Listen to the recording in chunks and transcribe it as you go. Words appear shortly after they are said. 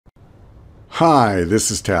Hi,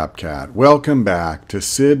 this is TapCat. Welcome back to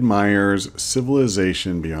Sid Meier's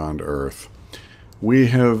Civilization Beyond Earth. We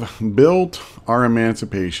have built our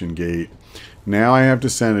Emancipation Gate. Now I have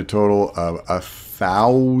to send a total of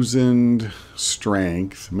 1,000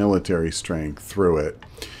 strength, military strength, through it.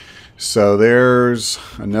 So there's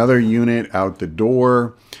another unit out the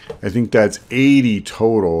door. I think that's 80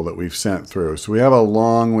 total that we've sent through. So we have a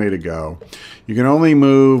long way to go. You can only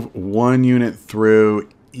move one unit through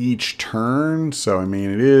each turn. So, I mean,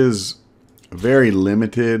 it is very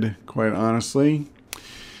limited, quite honestly.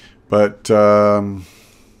 But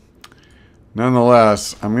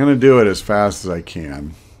nonetheless, I'm going to do it as fast as I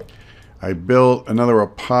can. I built another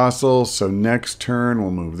apostle. So next turn,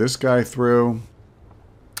 we'll move this guy through.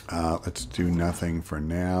 Let's do nothing for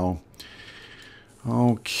now.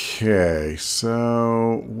 Okay,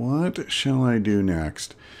 so what shall I do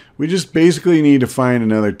next? We just basically need to find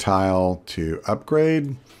another tile to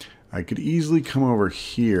upgrade. I could easily come over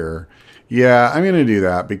here. Yeah, I'm going to do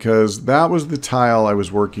that because that was the tile I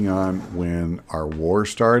was working on when our war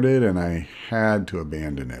started and I had to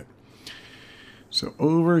abandon it. So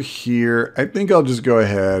over here, I think I'll just go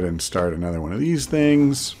ahead and start another one of these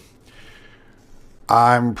things.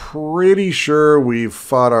 I'm pretty sure we've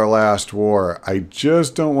fought our last war. I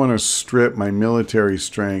just don't want to strip my military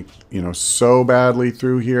strength, so badly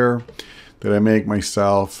through here that I make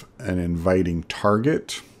myself an inviting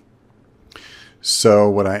target. So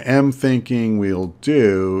what I am thinking we'll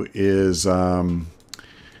do is, we'll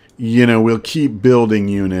keep building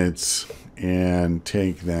units and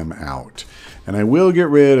take them out. And I will get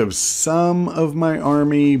rid of some of my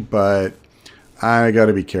army, but I got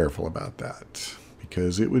to be careful about that.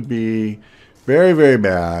 Because it would be very, very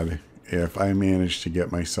bad if I managed to get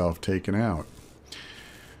myself taken out.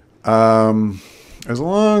 As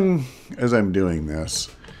long as I'm doing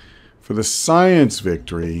this, for the science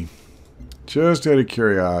victory, just out of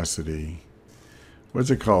curiosity, what's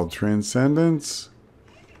it called? Transcendence?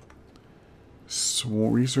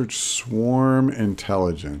 Research swarm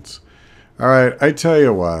intelligence. All right, I tell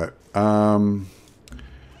you what. Oh,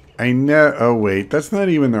 wait, that's not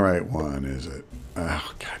even the right one, is it?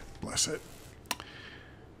 Oh, God bless it.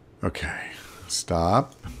 Okay.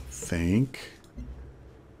 Stop. Think.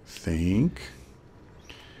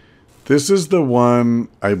 This is the one,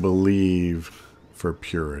 I believe, for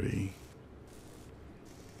purity.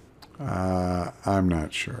 I'm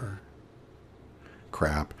not sure.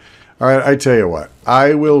 Crap. All right, I tell you what.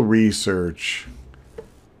 I will research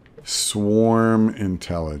swarm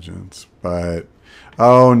intelligence, but...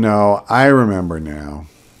 Oh, no. I remember now.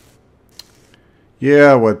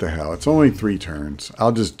 Yeah, what the hell. It's only 3 turns.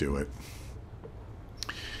 I'll just do it.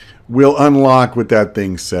 We'll unlock what that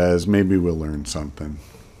thing says. Maybe we'll learn something.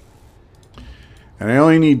 And I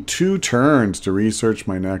only need 2 turns to research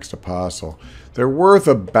my next apostle. They're worth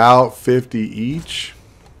about 50 each.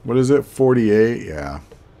 What is it? 48? Yeah.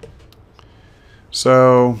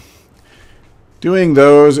 So, doing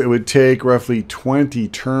those, it would take roughly 20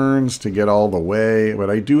 turns to get all the way.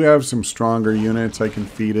 But I do have some stronger units I can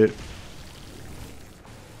feed it.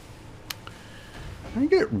 I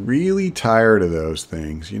get really tired of those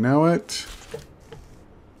things. You know what?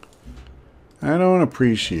 I don't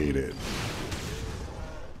appreciate it.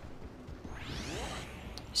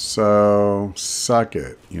 So, suck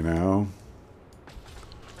it,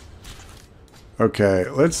 Okay,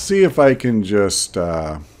 let's see if I can just,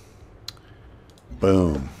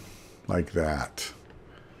 boom, like that.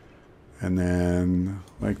 And then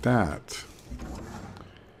like that.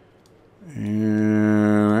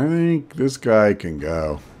 And I think this guy can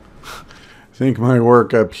go. I think my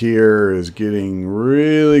work up here is getting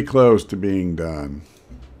really close to being done.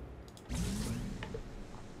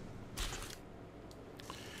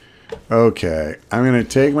 Okay, I'm going to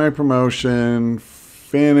take my promotion,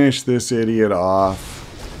 finish this idiot off,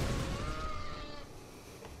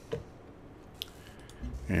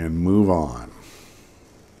 and move on.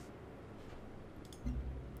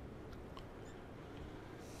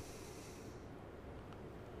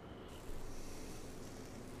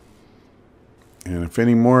 And if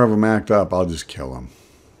any more of them act up, I'll just kill them.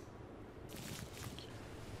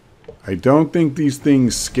 I don't think these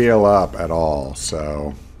things scale up at all,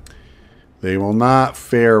 so they will not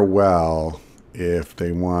fare well if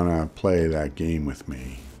they want to play that game with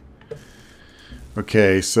me.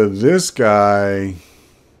 Okay, so this guy,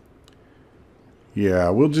 yeah,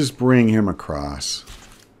 we'll just bring him across.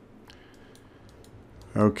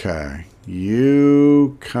 Okay,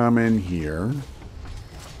 you come in here.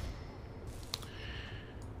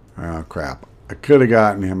 Oh, crap. I could have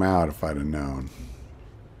gotten him out if I'd have known.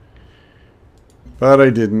 But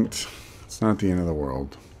I didn't. It's not the end of the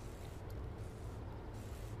world.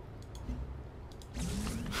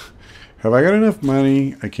 Have I got enough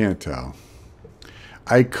money? I can't tell.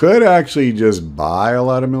 I could actually just buy a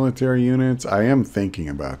lot of military units. I am thinking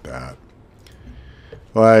about that.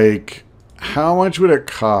 Like, how much would it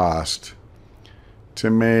cost to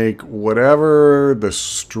make whatever the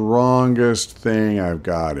strongest thing I've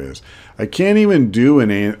got is? I can't even do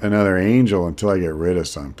another angel until I get rid of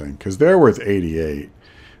something, because they're worth 88.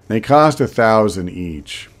 They cost 1,000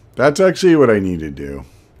 each. That's actually what I need to do.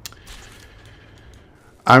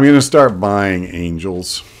 I'm going to start buying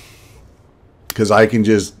angels, because I can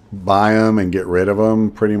just buy them and get rid of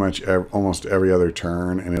them pretty much almost every other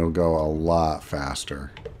turn, and it'll go a lot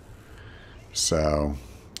faster. So,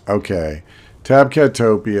 okay.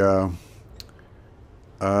 Tabcatopia.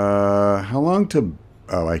 How long to...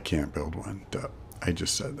 Oh, I can't build one. Duh. I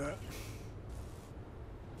just said that.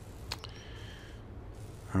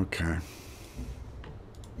 Okay.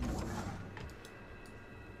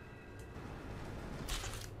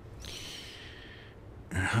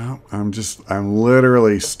 I'm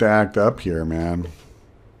literally stacked up here, man.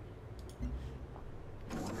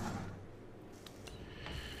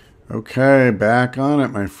 Okay, back on it,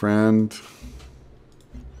 my friend.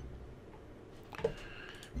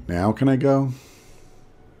 Now can I go?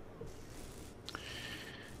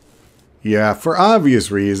 Yeah, for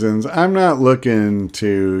obvious reasons, I'm not looking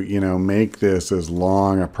to, make this as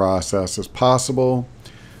long a process as possible.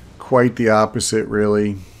 Quite the opposite,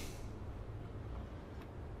 really.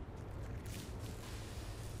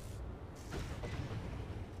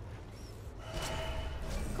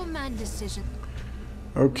 Command decision.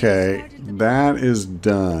 Okay, that is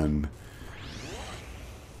done.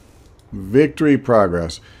 Victory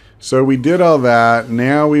progress. So we did all that.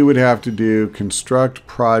 Now we would have to do construct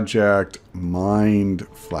project mind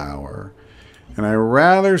flower. And I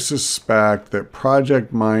rather suspect that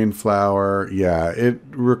project mind flower, yeah, it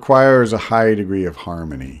requires a high degree of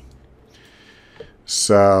harmony.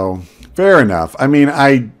 So fair enough. I mean,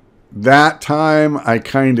 that time I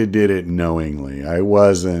kind of did it knowingly. I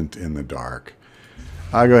wasn't in the dark.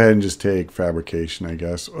 I'll go ahead and just take fabrication, I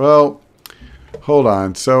guess. Well, hold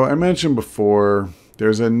on. So I mentioned before,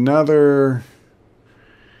 there's another...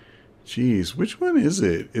 Geez, which one is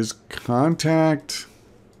it? Is contact...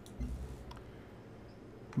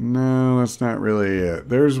 No, that's not really it.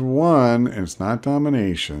 There's one, and it's not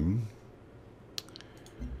domination.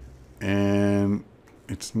 And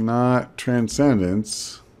it's not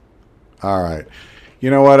transcendence. All right. You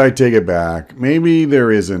know what? I take it back. Maybe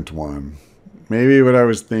there isn't one. Maybe what I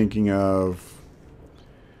was thinking of,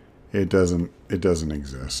 it doesn't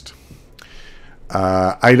exist.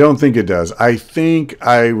 I don't think it does. I think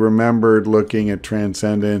I remembered looking at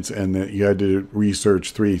transcendence and that you had to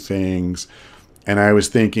research 3 things. And I was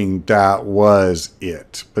thinking that was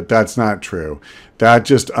it. But that's not true. That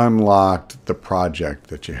just unlocked the project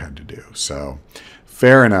that you had to do. So,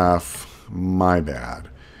 fair enough. My bad.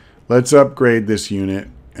 Let's upgrade this unit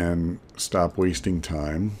and stop wasting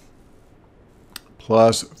time.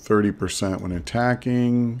 Plus 30% when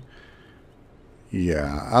attacking.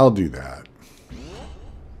 Yeah, I'll do that.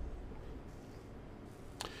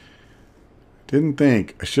 Didn't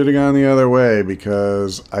think. I should have gone the other way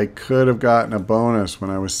because I could have gotten a bonus when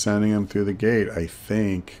I was sending them through the gate, I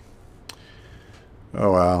think.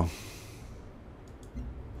 Oh, well.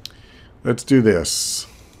 Let's do this.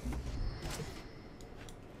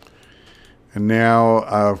 And now,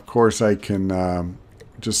 of course, I can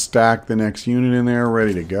just stack the next unit in there,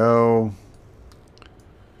 ready to go.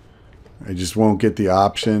 I just won't get the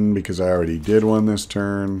option because I already did one this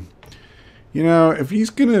turn. You know, if he's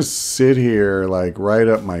going to sit here, like, right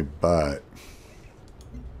up my butt.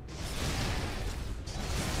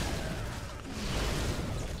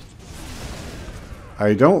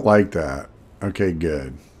 I don't like that. Okay,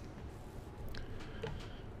 good.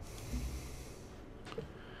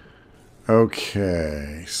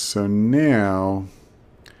 Okay, so now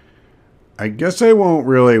I guess I won't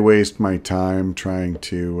really waste my time trying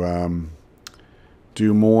to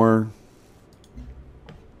do more.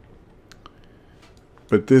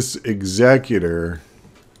 But this executor,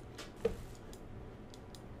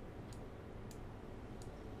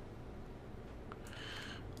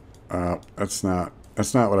 that's not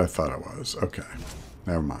what I thought it was. Okay,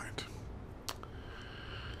 never mind.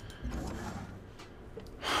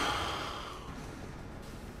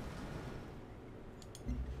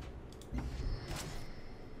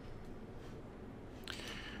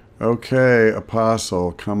 Okay,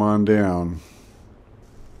 Apostle, come on down.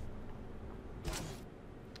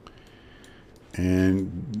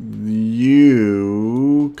 And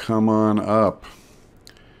you come on up.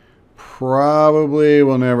 Probably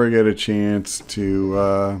will never get a chance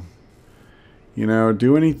to you know,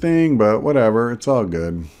 do anything, but whatever. It's all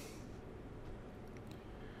good.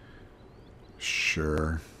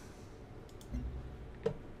 Sure.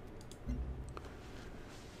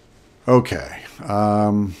 Okay.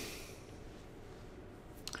 Hang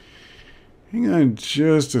on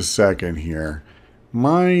just a second here.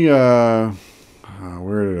 My,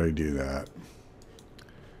 where did I do that?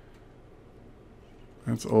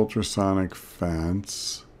 That's ultrasonic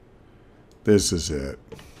fence. This is it.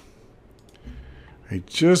 I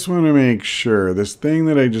just want to make sure this thing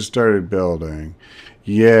that I just started building,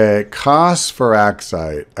 yeah, it costs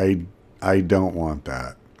ferrixite. I don't want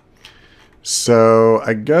that. So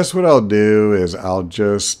I guess what I'll do is I'll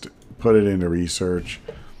just put it into research.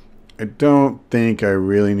 I don't think I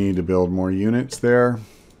really need to build more units there.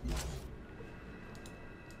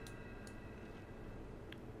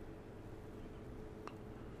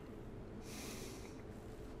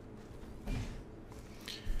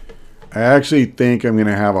 I actually think I'm going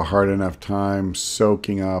to have a hard enough time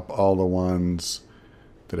soaking up all the ones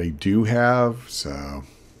that I do have, so...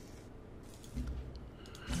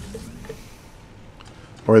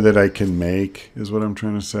 Or that I can make, is what I'm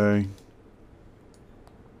trying to say.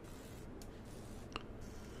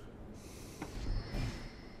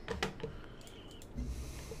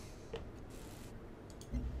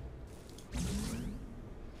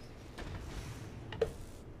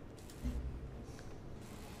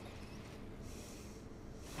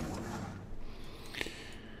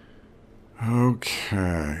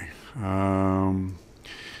 Okay.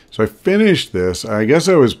 So I finished this. I guess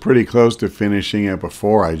I was pretty close to finishing it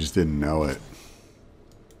before. I just didn't know it.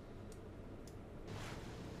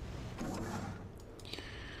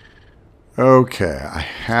 Okay. I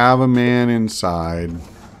have a man inside.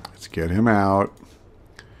 Let's get him out.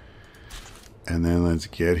 And then let's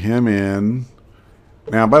get him in.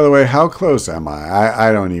 Now, by the way, how close am I?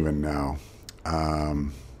 I don't even know.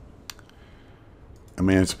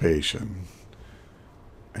 Emancipation.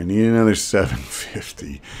 I need another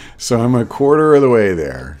 750. So I'm a quarter of the way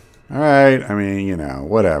there. All right. I mean, you know,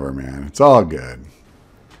 whatever, man. It's all good.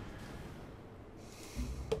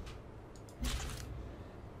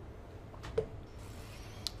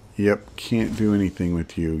 Yep. Can't do anything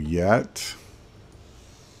with you yet.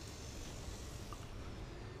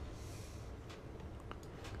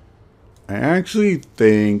 I actually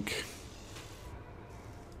think...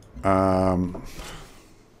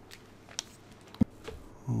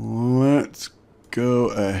 let's go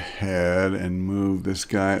ahead and move this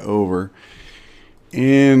guy over.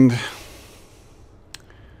 And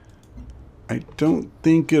I don't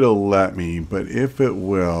think it'll let me, but if it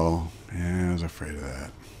will, yeah, I was afraid of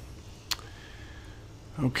that.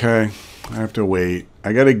 Okay, I have to wait.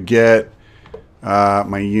 I got to get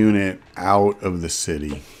my unit out of the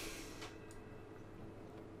city.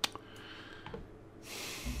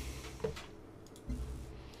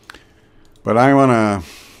 But I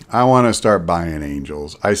want to start buying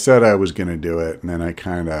angels. I said I was going to do it, and then I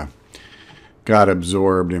kind of got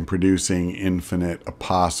absorbed in producing infinite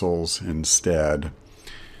apostles instead.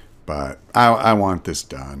 But I want this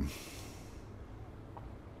done.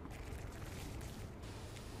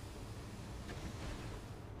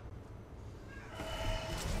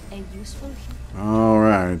 All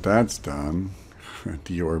right, that's done.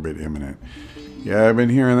 Deorbit imminent. Yeah, I've been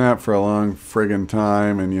hearing that for a long friggin'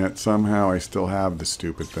 time, and yet somehow I still have the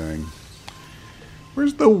stupid thing.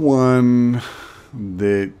 Where's the one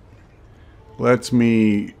that lets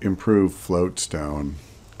me improve floatstone?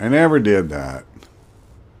 I never did that.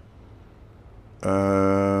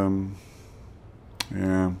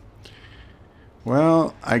 Yeah.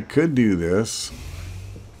 Well, I could do this.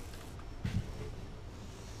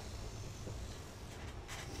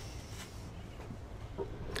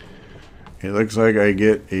 It looks like I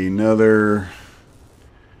get another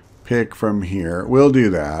pick from here. We'll do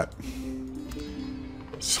that.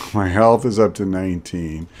 So my health is up to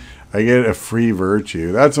 19. I get a free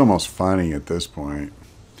virtue. That's almost funny at this point.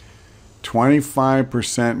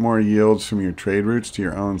 25% more yields from your trade routes to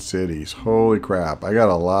your own cities. Holy crap. I got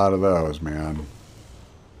a lot of those, man.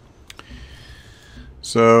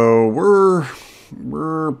 So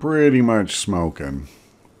we're pretty much smoking.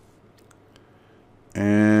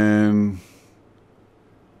 And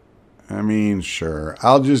I mean, sure.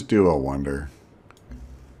 I'll just do a wonder.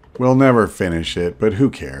 We'll never finish it, but who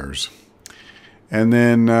cares? And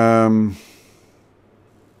then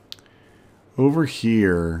over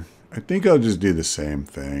here, I think I'll just do the same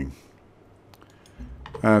thing.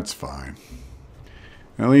 That's fine.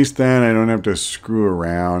 At least then I don't have to screw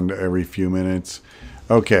around every few minutes.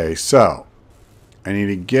 Okay, so I need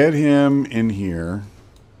to get him in here.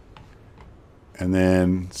 and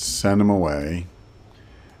then send him away.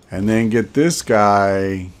 And then get this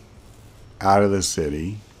guy out of the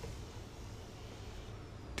city.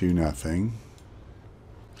 Do nothing.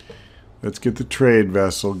 Let's get the trade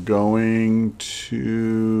vessel going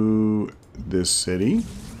to this city.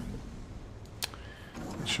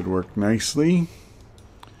 It should work nicely.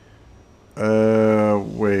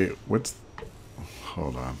 Wait, what's...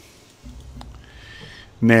 Hold on.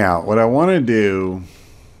 Now, what I want to do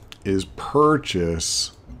is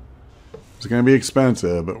purchase... It's going to be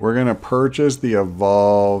expensive, but we're going to purchase the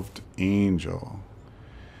Evolved Angel.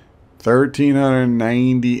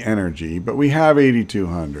 1,390 energy, but we have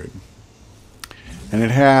 8,200. And it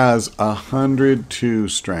has 102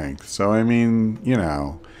 strength. So, I mean, you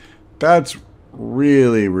know, that's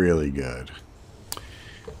really, really good.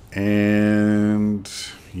 And,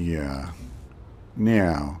 yeah.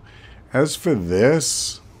 Now, as for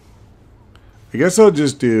this, I guess I'll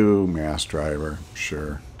just do Mass Driver.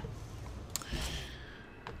 Sure.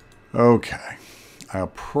 Okay. I'll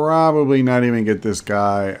probably not even get this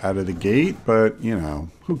guy out of the gate, but, you know,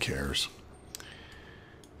 who cares?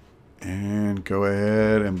 And go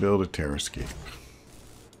ahead and build a terrascape.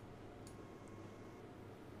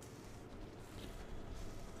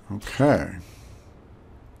 Okay.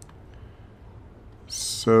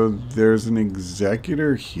 So there's an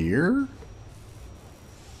executor here?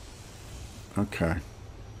 Okay.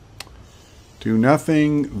 Do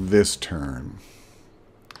nothing this turn.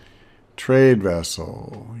 Trade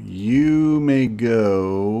vessel. You may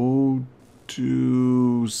go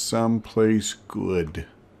to someplace good.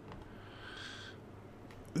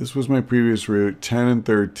 This was my previous route, 10 and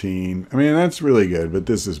 13. I mean, that's really good, but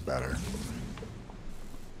this is better.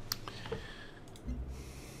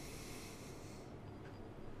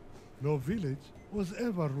 No village was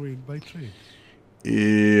ever ruined by trade.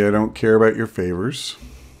 Yeah, I don't care about your favors.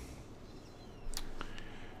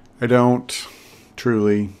 I don't,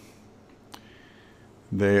 truly.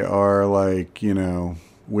 They are like, you know,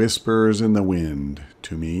 whispers in the wind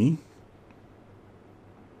to me.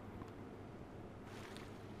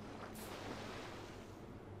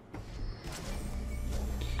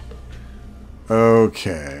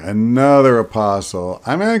 Okay, another apostle.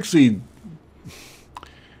 I'm not even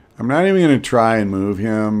going to try and move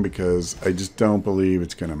him because I just don't believe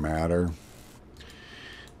it's going to matter.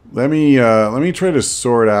 Let me try to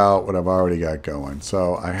sort out what I've already got going.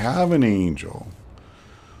 So I have an angel.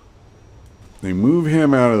 They move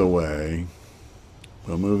him out of the way.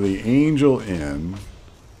 We'll move the angel in,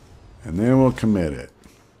 and then we'll commit it.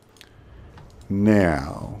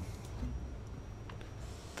 Now,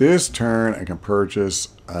 this turn I can purchase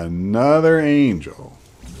another angel.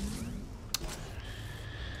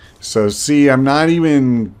 So see, I'm not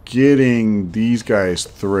even getting these guys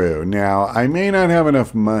through. Now, I may not have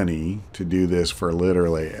enough money to do this for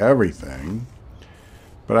literally everything,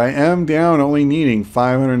 but I am down only needing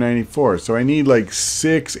 594. So I need like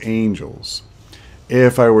 6 angels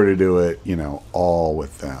if I were to do it, you know, all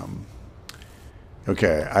with them.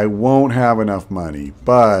 Okay, I won't have enough money,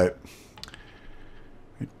 but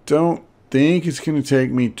I don't think it's going to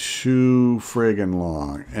take me too friggin'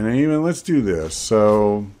 long. And even, let's do this.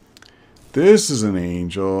 So this is an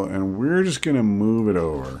angel, and we're just going to move it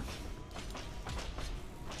over.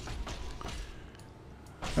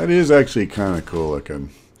 That is actually kind of cool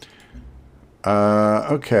looking.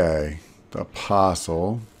 Okay. The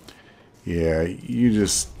apostle. Yeah, you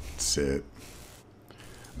just sit.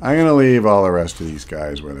 I'm going to leave all the rest of these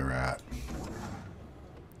guys where they're at.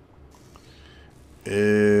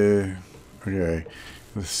 Okay.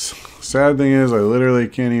 The sad thing is I literally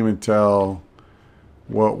can't even tell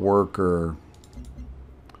what worker.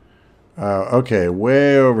 Okay,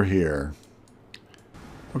 way over here.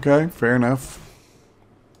 Okay, fair enough.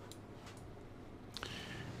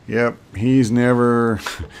 Yep, he's never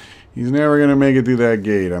gonna make it through that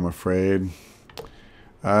gate, I'm afraid.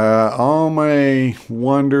 All my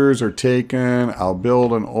wonders are taken. I'll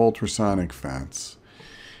build an ultrasonic fence.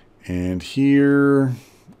 And here,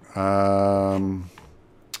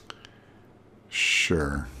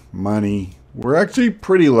 sure, money. We're actually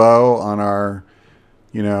pretty low on our,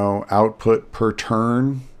 you know, output per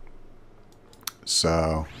turn.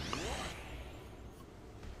 So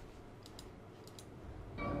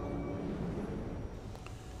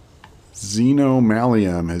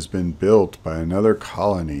Xenomalium has been built by another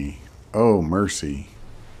colony. Oh, mercy.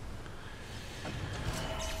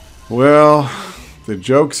 Well, the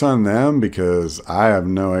joke's on them because I have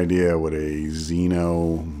no idea what a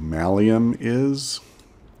Xenomalium is.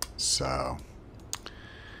 So,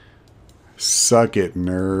 suck it,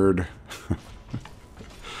 nerd.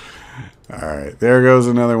 Alright, there goes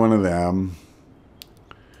another one of them.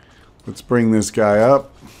 Let's bring this guy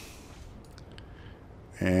up.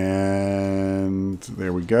 And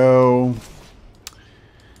there we go.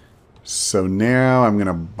 So now I'm going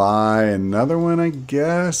to buy another one, I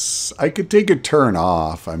guess. I could take a turn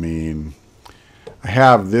off. I mean, I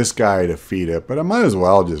have this guy to feed it, but I might as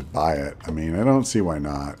well just buy it. I mean, I don't see why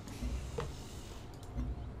not.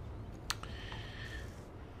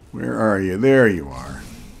 Where are you? There you are.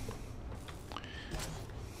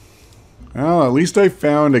 Well, at least I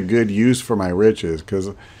found a good use for my riches, because,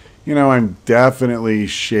 you know, I'm definitely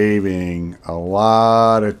shaving a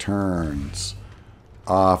lot of turns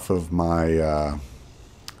off of my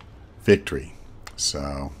victory.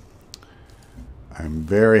 So I'm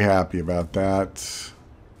very happy about that.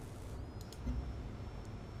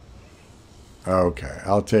 Okay,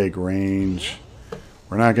 I'll take range.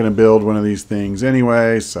 We're not going to build one of these things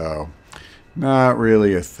anyway, so not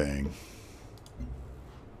really a thing.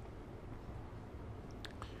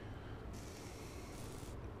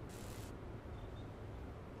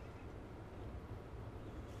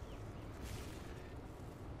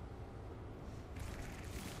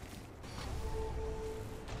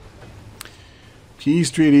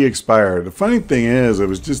 Peace treaty expired. The funny thing is, I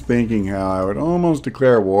was just thinking how I would almost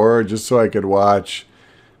declare war just so I could watch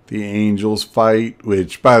the angels fight,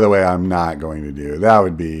 which, by the way, I'm not going to do. That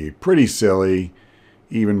would be pretty silly,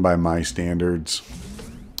 even by my standards.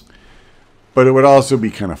 But it would also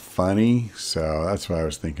be kind of funny, so that's why I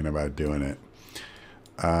was thinking about doing it.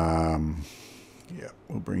 Yeah,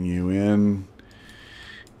 we'll bring you in.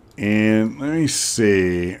 And let me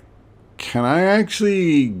see. Can I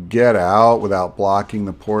actually get out without blocking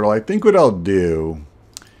the portal? I think what I'll do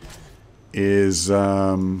is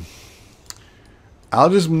I'll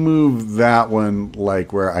just move that one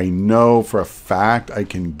like where I know for a fact I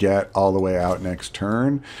can get all the way out next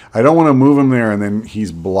turn. I don't want to move him there and then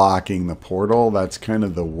he's blocking the portal. That's kind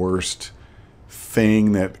of the worst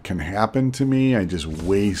thing that can happen to me. I just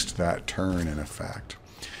waste that turn in effect.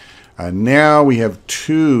 Now we have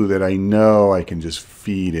two that I know I can just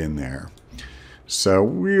feed in there. So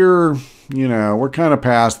we're, you know, we're kind of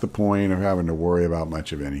past the point of having to worry about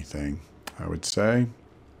much of anything, I would say.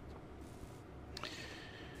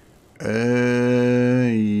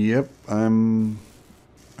 Yep, I'm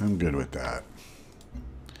good with that.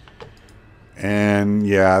 And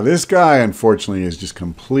yeah, this guy unfortunately is just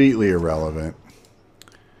completely irrelevant.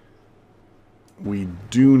 We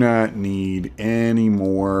do not need any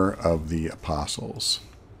more of the apostles.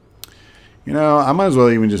 You know, I might as well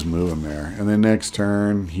even just move him there. And then next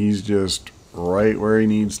turn, he's just right where he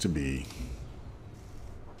needs to be.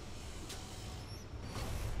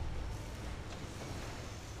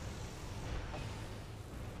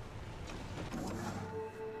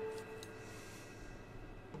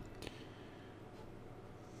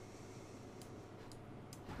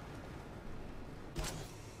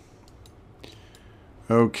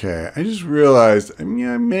 Okay, I just realized, I mean,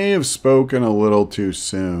 I may have spoken a little too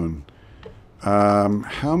soon.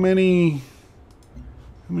 How many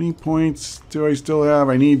points do I still have?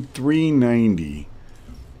 I need 390.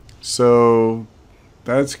 So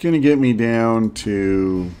that's going to get me down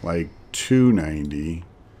to like 290.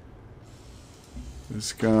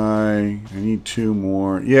 This guy, I need 2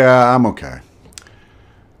 more. Yeah, I'm okay.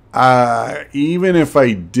 Even if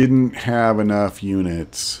I didn't have enough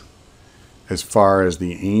units as far as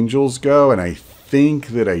the angels go, and I think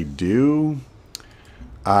that I do,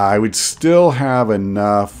 I would still have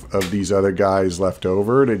enough of these other guys left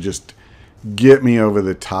over to just get me over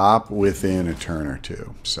the top within a turn or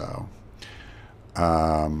two. So,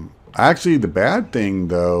 actually, the bad thing,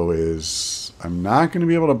 though, is I'm not going to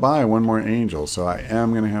be able to buy one more angel, so I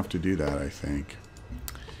am going to have to do that, I think.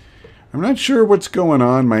 I'm not sure what's going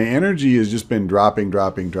on. My energy has just been dropping.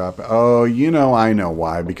 Oh, you know, I know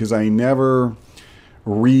why. Because I never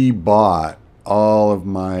rebought all of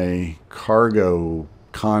my cargo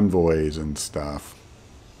convoys and stuff.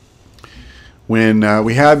 When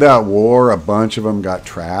we had that war, a bunch of them got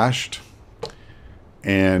trashed.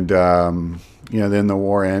 And, you know, then the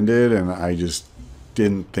war ended and I just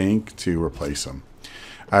didn't think to replace them.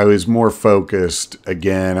 I was more focused,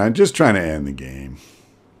 again, on just trying to end the game.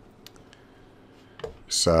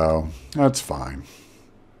 So, that's fine.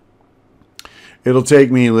 It'll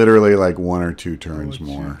take me literally like 1 or 2 turns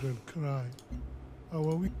more.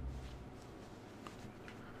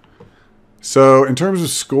 So, in terms of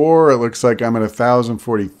score, it looks like I'm at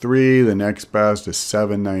 1,043. The next best is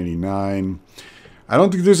 799. I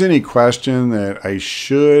don't think there's any question that I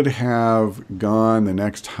should have gone the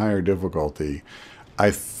next higher difficulty. I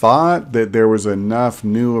thought that there was enough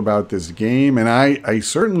new about this game, and I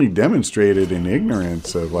certainly demonstrated in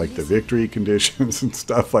ignorance of like the victory conditions and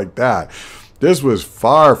stuff like that. This was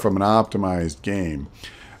far from an optimized game.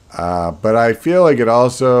 But I feel like it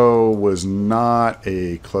also was not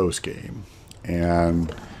a close game.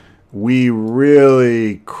 And we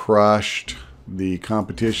really crushed the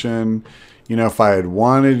competition. You know, if I had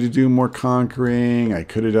wanted to do more conquering, I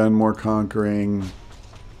could have done more conquering.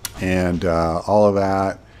 And all of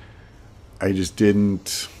that, I just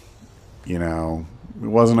didn't, you know, it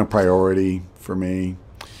wasn't a priority for me.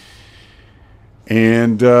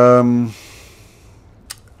 And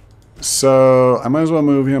so I might as well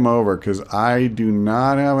move him over because I do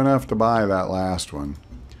not have enough to buy that last one.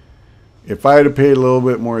 If I had paid a little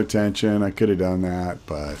bit more attention, I could have done that,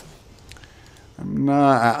 but I'm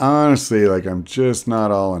not, honestly, like I'm just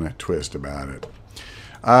not all in a twist about it.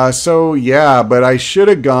 So yeah, but I should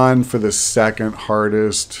have gone for the second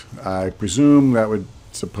hardest. I presume that would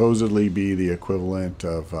supposedly be the equivalent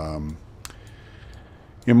of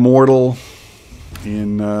Immortal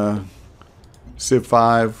in Civ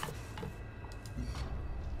 5.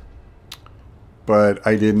 But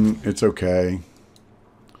I didn't. It's okay.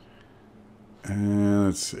 And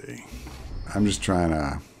let's see. I'm just trying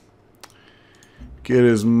to get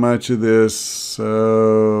as much of this.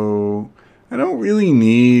 So I don't really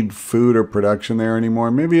need food or production there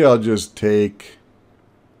anymore. Maybe I'll just take,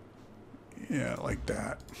 yeah, like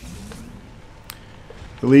that.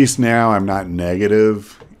 At least now I'm not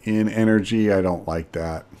negative in energy. I don't like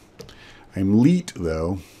that. I'm elite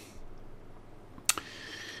though.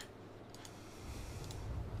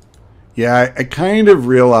 Yeah, I kind of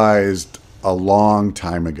realized a long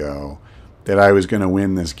time ago that I was going to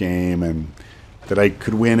win this game and that I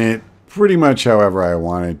could win it pretty much however I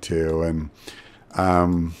wanted to. And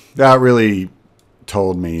that really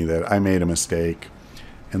told me that I made a mistake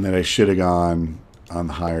and that I should have gone on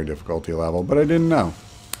the higher difficulty level. But I didn't know.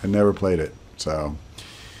 I never played it. So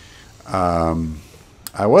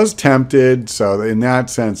I was tempted. So in that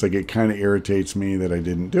sense, like it kind of irritates me that I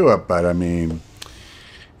didn't do it. But I mean,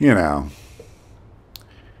 you know,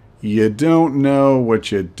 you don't know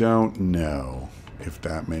what you don't know, if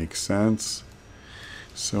that makes sense.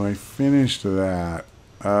 So I finished that.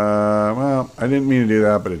 Well, I didn't mean to do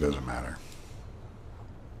that, but it doesn't matter.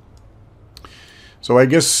 So I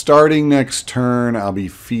guess starting next turn, I'll be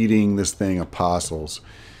feeding this thing apostles.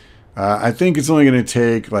 I think it's only going to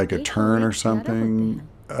take like a turn or something.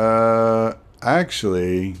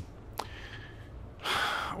 Actually,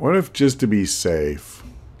 what if just to be safe,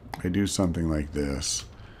 I do something like this.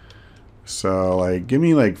 So like give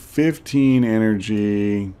me like 15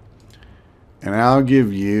 energy and I'll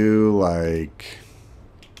give you like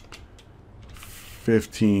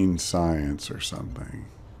 15 science or something.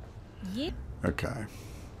 Yep. Okay.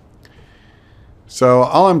 So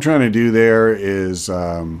all I'm trying to do there is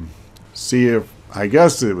see if, I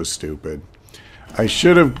guess it was stupid. I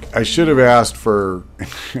should have asked for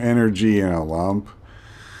energy in a lump.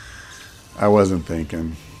 I wasn't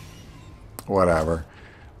thinking. Whatever.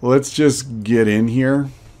 Let's just get in here.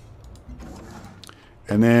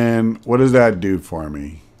 And then what does that do for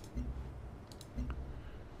me?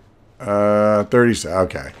 30.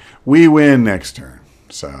 Okay. We win next turn.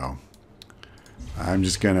 So I'm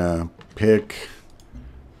just going to pick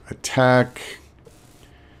attack.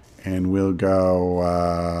 And we'll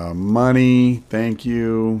go money. Thank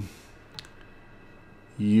you.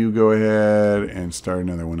 You go ahead and start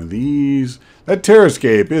another one of these. That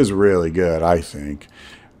Terrascape is really good, I think.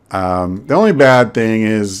 The only bad thing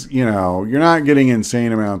is, you know, you're not getting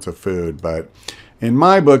insane amounts of food. But in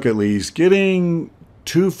my book, at least, getting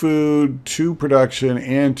 2 food, 2 production,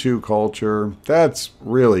 and 2 culture, that's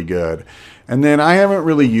really good. And then I haven't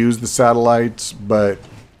really used the satellites, but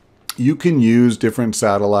you can use different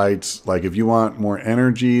satellites. Like if you want more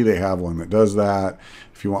energy, they have one that does that.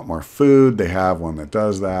 If you want more food, they have one that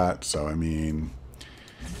does that. So, I mean,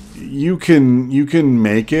 you can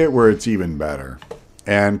make it where it's even better.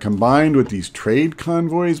 And combined with these trade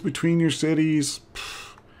convoys between your cities,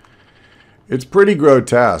 it's pretty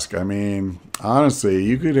grotesque. I mean, honestly,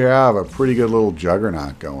 you could have a pretty good little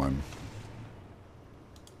juggernaut going.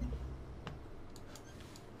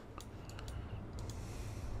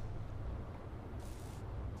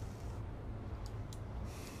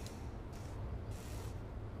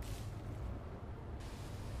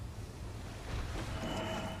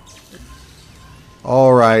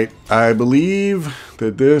 All right, I believe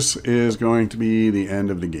that this is going to be the end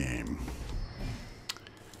of the game.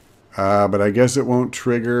 But I guess it won't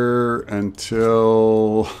trigger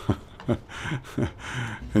until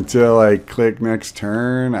until I click next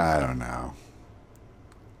turn. I don't know.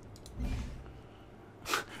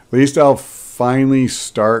 At least I'll finally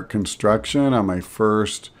start construction on my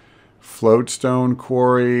first floatstone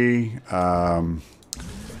quarry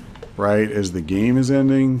right as the game is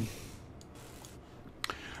ending.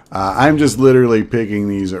 I'm just literally picking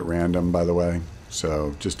these at random, by the way.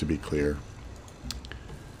 So just to be clear.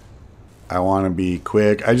 I want to be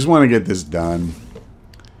quick. I just want to get this done.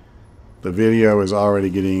 The video is already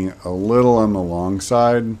getting a little on the long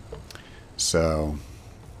side, so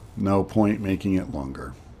no point making it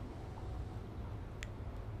longer.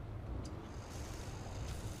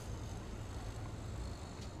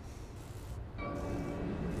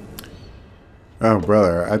 Oh,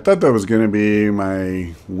 brother, I thought that was going to be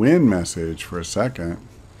my win message for a second.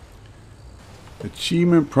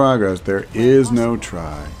 Achievement progress. There is no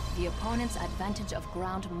try. The opponent's advantage of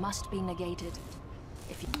ground must be negated.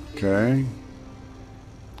 If you Okay.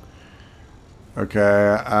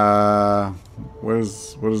 Okay. What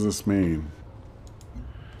does this mean?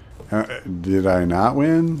 Did I not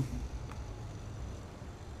win?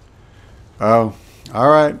 Oh, all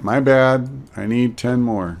right. My bad. I need 10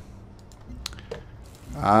 more.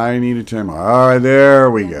 I needed 10 more. All right,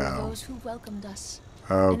 there we There were go. those who welcomed us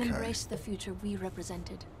Okay. and embraced the future we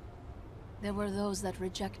represented. There were those that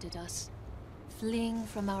rejected us, fleeing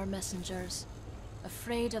from our messengers,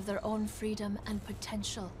 afraid of their own freedom and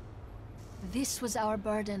potential. This was our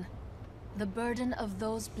burden, the burden of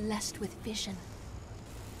those blessed with vision.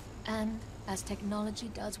 And, as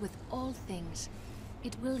technology does with all things,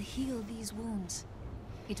 it will heal these wounds.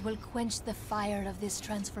 It will quench the fire of this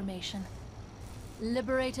transformation.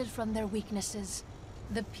 Liberated from their weaknesses,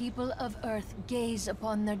 the people of Earth gaze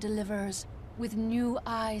upon their deliverers with new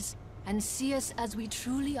eyes and see us as we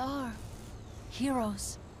truly are.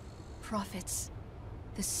 Heroes, prophets,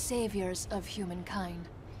 the saviors of humankind.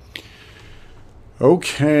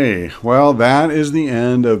 Okay, well, that is the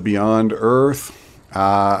end of Beyond Earth.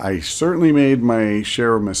 I certainly made my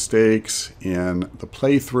share of mistakes in the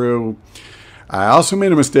playthrough. I also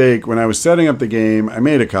made a mistake when I was setting up the game. I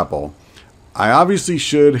made a couple. I obviously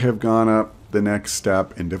should have gone up the next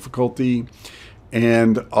step in difficulty.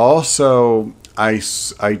 And also, I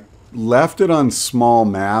left it on small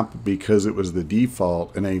map because it was the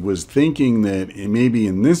default. And I was thinking that maybe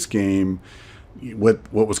in this game,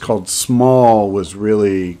 what was called small was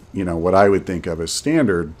really, you know, what I would think of as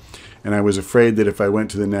standard. And I was afraid that if I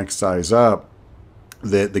went to the next size up,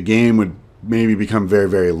 that the game would maybe become very,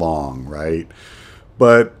 very long, right?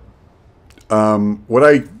 But what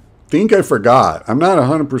I think I forgot, I'm not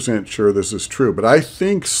 100% sure this is true, but I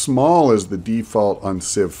think small is the default on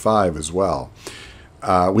Civ 5 as well,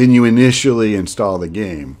 when you initially install the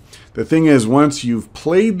game. The thing is, once you've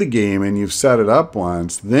played the game and you've set it up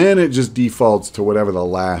once, then it just defaults to whatever the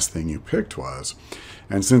last thing you picked was.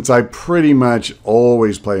 And since I pretty much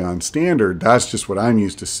always play on standard, that's just what I'm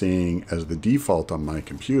used to seeing as the default on my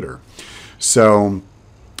computer. So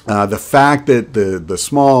the fact that the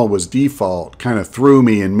small was default kind of threw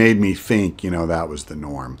me and made me think, you know, that was the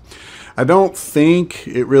norm. I don't think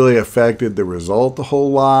it really affected the result a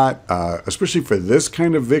whole lot, especially for this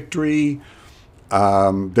kind of victory.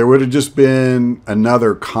 There would have just been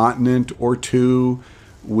another continent or two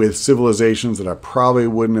with civilizations that I probably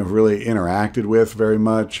wouldn't have really interacted with very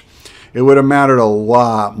much. It would have mattered a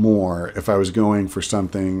lot more if I was going for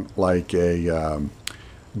something like a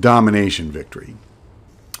domination victory.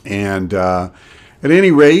 And at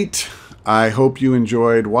any rate, I hope you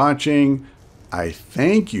enjoyed watching. I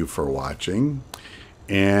thank you for watching.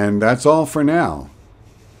 And that's all for now.